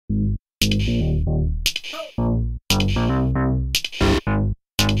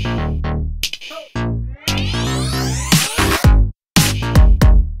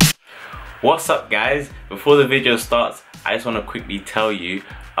What's up guys? Before the video starts, I just want to quickly tell you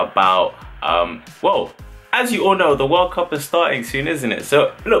about well, as you all know, the World Cup is starting soon, isn't it?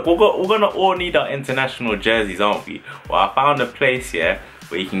 So look, we're gonna all need our international jerseys, aren't we? Well, I found a place here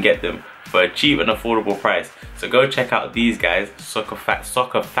where you can get them for a cheap and affordable price. So go check out these guys,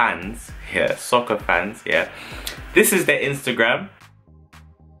 SoccerFans. Yeah, SoccerFans. Yeah, this is their Instagram.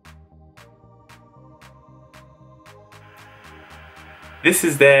 This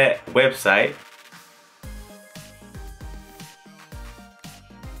is their website.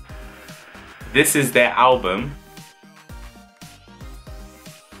 This is their album.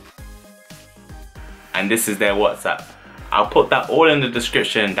 And this is their WhatsApp. I'll put that all in the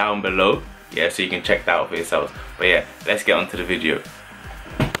description down below. Yeah, so you can check that out for yourselves. But yeah, let's get on to the video.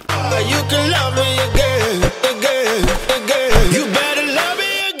 You can love me again, again, again. You better love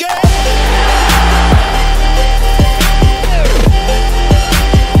me again.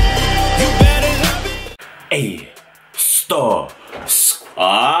 A Star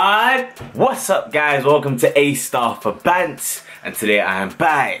Squad. What's up guys? Welcome to AStarForBants, and today I am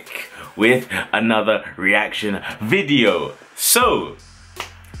back with another reaction video. So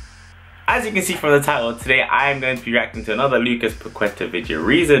as you can see from the title, today I am going to be reacting to another Lucas Paquetá video.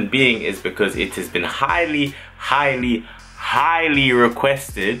 Reason being is because it has been highly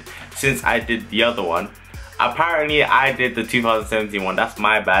requested since I did the other one. Apparently I did the 2017 one. That's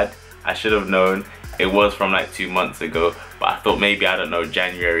my bad. I should have known. It was from like 2 months ago, but I thought maybe, I don't know,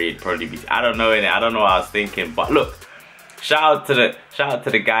 January it'd probably be, I don't know, innit? I don't know what I was thinking. But look, shout out to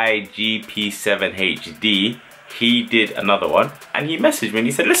the guy GP7HD. He did another one and he messaged me and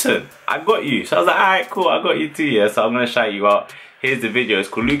he said, listen, I got you. So I was like, alright, cool, I got you too, yeah. So I'm gonna shout you out. Here's the video. It's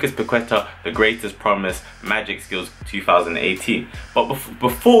called Lucas Paquetá, The Greatest Promise, Magic Skills 2018. But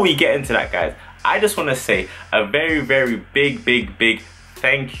before we get into that, guys, I just want to say a very big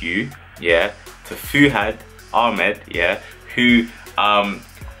thank you, yeah, to Fuhad Ahmed, yeah, who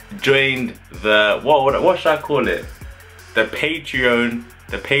joined the what should I call it? The Patreon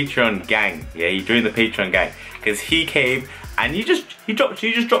gang. Yeah, he joined the Patreon gang because he came and he just dropped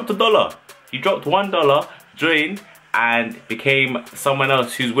 $1. He dropped $1, joined, and became someone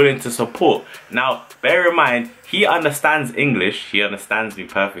else who's willing to support. Now, bear in mind, he understands English. He understands me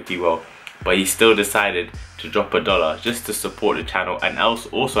perfectly well, but he still decided to drop $1 just to support the channel and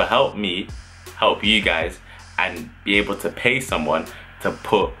also help me, help you guys, and be able to pay someone to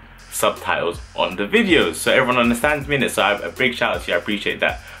put subtitles on the videos so everyone understands me. So a big shout out to you, I appreciate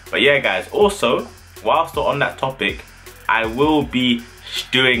that. But yeah guys, also whilst we're on that topic, I will be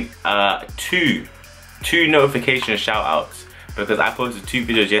doing two notification shout outs because I posted 2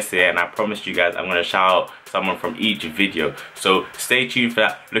 videos yesterday and I promised you guys I'm going to shout out someone from each video. So stay tuned for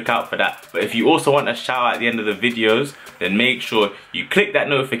that, look out for that. But if you also want a shout out at the end of the videos, then make sure you click that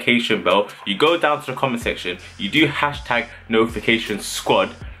notification bell, you go down to the comment section, you do hashtag notification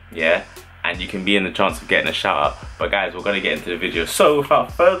squad, yeah, and you can be in the chance of getting a shout out. But guys, we're going to get into the video. So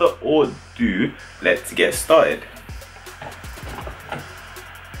without further ado, let's get started.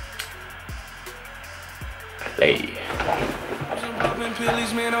 Play.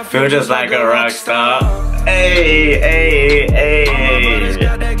 Feel just like a rock star. Hey.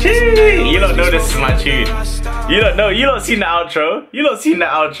 You don't know this is my tune. You don't seen the outro. You don't seen the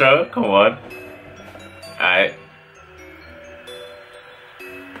outro. Come on. Alright.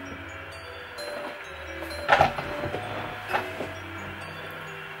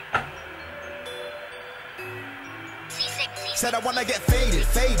 Said I wanna get faded,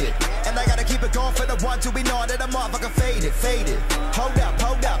 and I gotta keep it going for the ones who be knowing that I'm motherfucking faded. Hold up,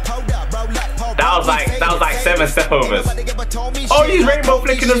 roll up, that was like 7 step overs. Oh, he's rainbow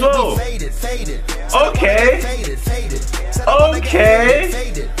flicking as well. Okay.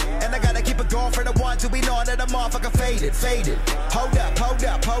 And I gotta keep it going for the ones who be knowing that I'm motherfucking faded. Hold up, roll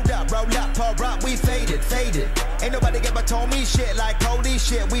up, we faded. Ain't nobody ever told me shit like holy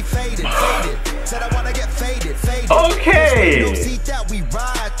shit, we faded. Said I wanna get faded. Okay. See that we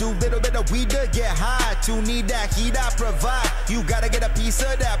ride through, little bit of weed to get high. To need that heat I provide. You gotta get a piece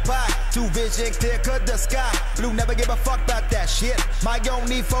of that pie. Two vision clear, cut the sky. Blue never give a fuck about that shit. My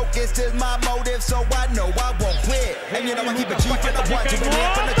only focus is my motive, so I know I won't quit. And you know I keep a G for the one, to the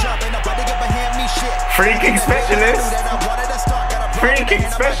from the jump, ain't nobody ever hand me shit. Free kick specialist. Free kick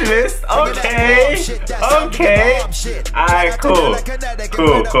specialist. Okay. Alright, cool.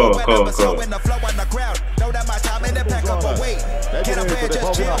 Get up here,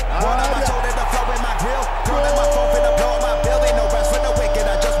 just chill. One of my shoulder, the flow in my grill. Girl, in my phone, finna blow my bill. Ain't no rest for the wicked.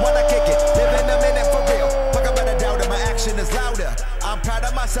 I just wanna kick it. Live in a minute for real.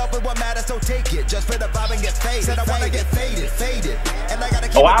 so take it. Just for the vibe and get faded. Said I wanna get faded, faded. And I gotta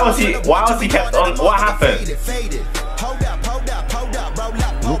keep why was he kept on? What happened? Hold up, hold up, hold up, roll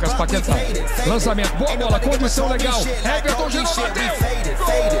up. Lucas Paquetá, lançamento, boa bola, condição legal. Everton girou, bateu.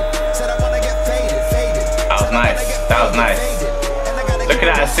 That was nice. That was nice. Look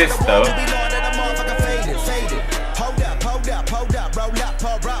at that assist though.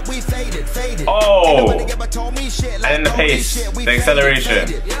 Oh, and then the pace, the acceleration.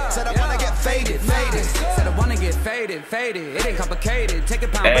 It ain't complicated. Take a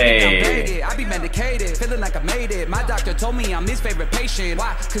pound, break it down, bag it. I be medicated, feeling like I made it. My doctor told me I'm his favorite patient.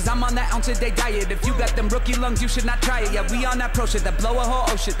 Why? Cause I'm on that ounce-a-day diet. If you got them rookie lungs, you should not try it. Yeah, we on that pro shit that blow a whole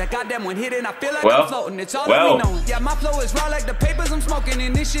ocean. That goddamn one hit and I feel like I'm floating. It's all that we knowin'. Yeah, my flow is raw like the papers I'm smoking.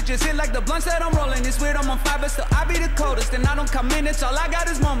 And this shit just hit like the blunts that I'm rolling. It's weird, I'm on fire, but still I be the coldest. And I don't come in, it's all I got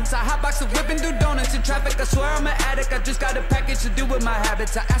is moments. I hotbox a whip and do donuts in traffic. I swear I'm an addict. I just got a package to do with my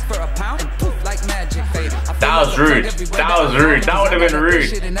habits. I ask for a pound and poof like magic. That was rude. That was rude. That would have been rude.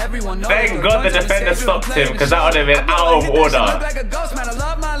 Thank God the defender stopped him, because that would have been out of order.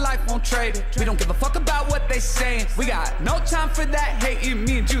 We don't give a fuck about what they saying. We got no time for that hating.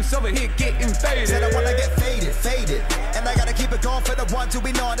 Me and Juice over here getting faded. Said I wanna get faded, faded. And I gotta keep it going for the ones who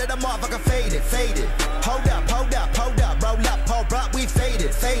be knowing that the motherfucker faded, faded. Hold up, hold up, hold up, roll up, hold up, we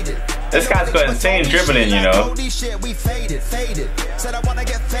faded, faded. This guy's got insane dribbling, you know. We faded, faded. Said I wanna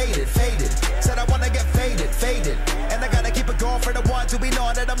get faded, faded. Said I wanna get faded, faded. And I gotta keep it going for the ones who be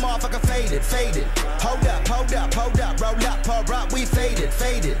knowing that the motherfucker faded, faded. Hold up, hold up, hold up, roll up, hold up, we faded,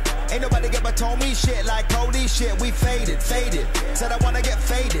 faded. Ain't nobody ever told me shit like holy shit, we faded, faded. Said I wanna get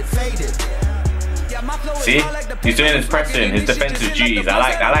faded, faded. See, he's doing his pressing, his defensive duties. I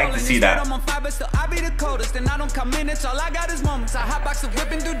like to see that. I be the coldest and I don't come in. It's all I got is moments. I hotbox a whip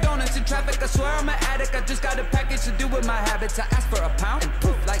and do donuts in traffic. I swear I'm an addict. I just got a package to do with my habits. I ask for a pound and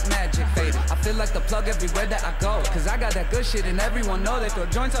poof like magic. Faded. I feel like the plug everywhere that I go, cause I got that good shit and everyone know they throw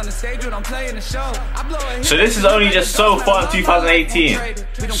joints on the stage when I'm playing the show. I blow a hit. So this is only just so far in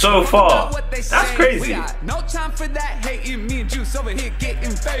 2018. So far. That's crazy. No time for that hating. Me and Juice over here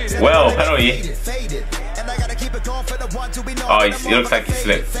getting faded. Well, penalty. Oh, he looks like he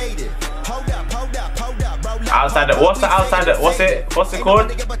slipped. Outside the, what's the outside the, what's it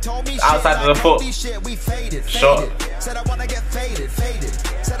called? Outside of the foot. Shot.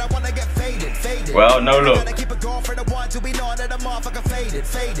 Well, no look.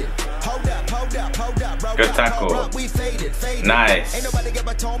 Good tackle. Nice.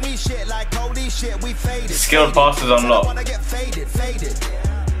 Skilled passes unlocked.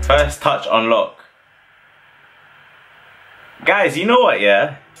 First touch unlocked. Guys, you know what,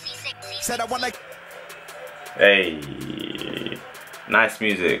 yeah? Hey, nice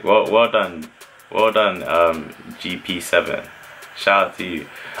music. Well done. Well done, GP7. Shout out to you.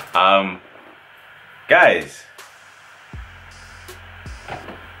 Guys,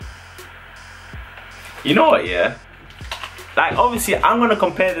 you know what, yeah? Like, obviously, I'm gonna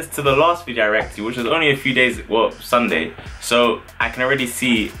compare this to the last video I reacted, which was only a few days, well, Sunday. So I can already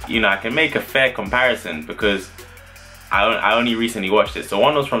see, you know, I can make a fair comparison because I only recently watched it. So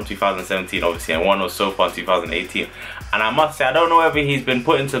one was from 2017, obviously, and one was so far 2018. And I must say, I don't know whether he's been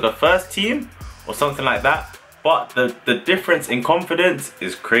put into the first team or something like that, but the difference in confidence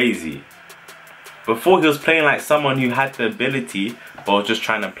is crazy. Before, he was playing like someone who had the ability, but was just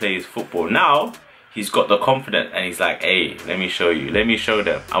trying to play his football. Now, he's got the confidence, and he's like, hey, let me show you. Let me show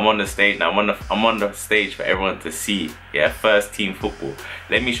them. I'm on the stage now. I'm on the stage for everyone to see. Yeah, first team football.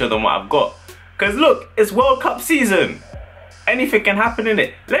 Let me show them what I've got. Because look, it's World Cup season. Anything can happen in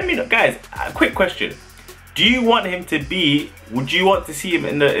it. Let me know, guys, a quick question. Do you want him to be, would you want to see him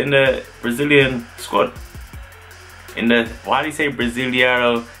in the Brazilian squad? In the, why do you say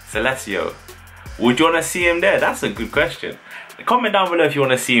Brasileiro Seleção? Would you want to see him there? That's a good question. Comment down below if you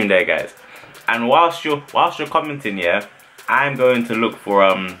want to see him there, guys. And whilst you're commenting, yeah, I'm going to look for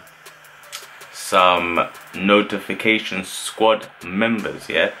some notification squad members,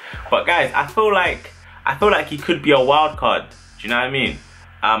 yeah. But guys, I feel like he could be a wild card. Do you know what I mean?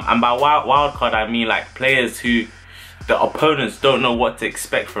 And by wild card, I mean like players who the opponents don't know what to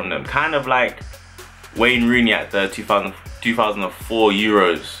expect from them. Kind of like Wayne Rooney at the 2004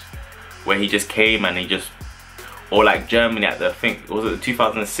 Euros, where he just came and he just, or like Germany at the, I think, was it the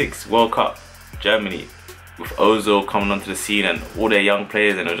 2006 World Cup? Germany, with Ozil coming onto the scene and all their young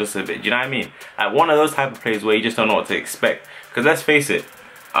players, and it was just a bit, do you know what I mean? Like one of those type of players where you just don't know what to expect. Because let's face it,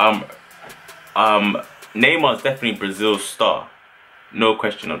 Neymar's definitely Brazil's star. No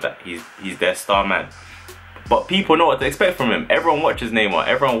question of that. He's their star man. But people know what to expect from him. Everyone watches Neymar.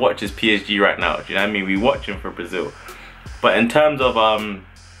 Everyone watches PSG right now. Do you know what I mean? We watch him for Brazil. But in terms of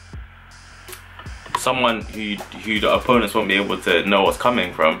someone who the opponents won't be able to know what's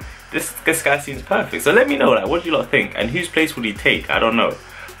coming from, this guy seems perfect. So let me know, like, what do you lot think, and whose place would he take? I don't know.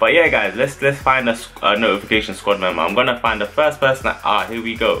 But yeah, guys, let's find a notification squad member. I'm gonna find the first person that, here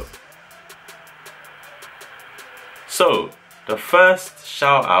we go. So the first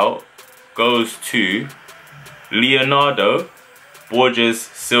shout out goes to Leonardo Borges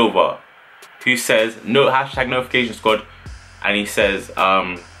Silva, who says hashtag notification squad, and he says,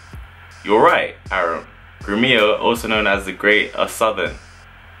 you're right, Aaron. Grimio, also known as the Great Southern.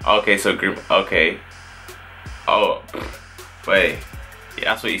 Okay, so okay. Oh, wait. Yeah,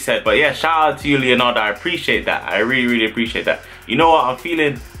 that's what he said. But yeah, shout out to you, Leonardo. I appreciate that. I really appreciate that. You know what? I'm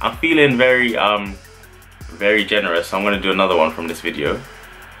feeling very generous. So I'm gonna do another one from this video.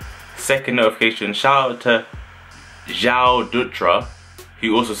 Second notification. Shout out to Zhao Dutra,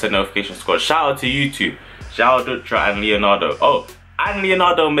 who also said notification squad. Shout out to you two, Zhao Dutra and Leonardo. Oh, and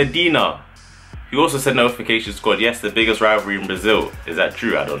Leonardo Medina, who also said notification squad. Yes, the biggest rivalry in Brazil. Is that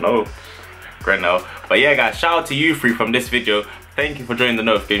true? I don't know. Greno. But yeah, guys, shout out to you three from this video. Thank you for joining the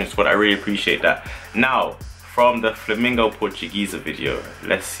notification squad. I really appreciate that. Now, from the Flamingo Portuguesa video,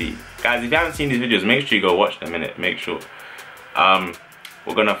 let's see. Guys, if you haven't seen these videos, make sure you go watch them in it. Make sure.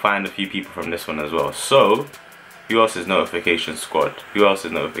 We're gonna find a few people from this one as well. So, who else is notification squad? Who else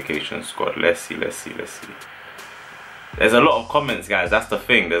is notification squad? Let's see. There's a lot of comments, guys. That's the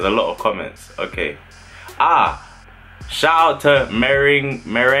thing. There's a lot of comments. Okay. Shout out to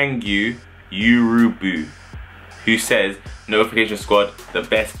Merengue Urubu, who says notification squad, the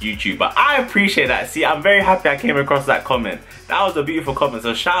best YouTuber. I appreciate that. See, I'm very happy I came across that comment. That was a beautiful comment,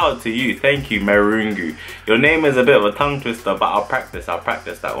 so shout out to you. Thank you, Merungu. Your name is a bit of a tongue twister, but I'll practice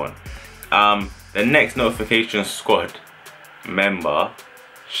that one. The next notification squad member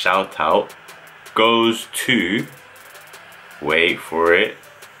shout out goes to, wait for it,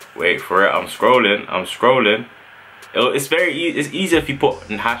 I'm scrolling. It's easier if you put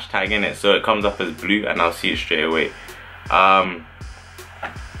a hashtag in it, so it comes up as blue and I'll see it straight away.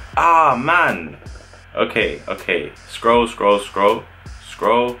 Man. Okay. Scroll.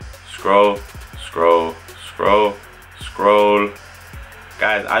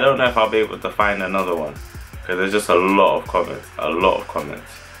 Guys, I don't know if I'll be able to find another one, because there's just a lot of comments.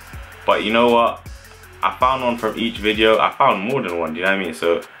 But you know what? I found one from each video. I found more than one, do you know what I mean?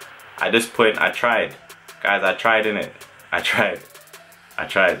 So at this point, I tried. Guys, I tried, innit? I tried.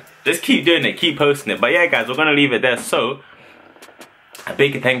 Just keep doing it, keep posting it. But yeah, guys, we're gonna leave it there. So, a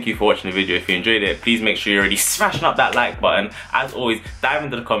big thank you for watching the video. If you enjoyed it, please make sure you're already smashing up that like button. As always, dive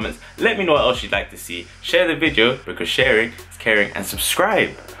into the comments. Let me know what else you'd like to see. Share the video, because sharing is caring. And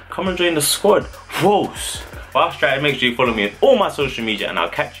subscribe. Come and join the squad. Whoas. Whilst trying, make sure you follow me on all my social media, and I'll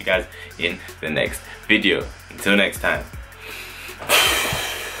catch you guys in the next video. Until next time.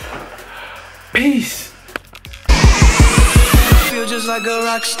 Peace. Feel just like a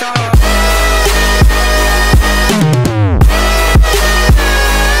rock star.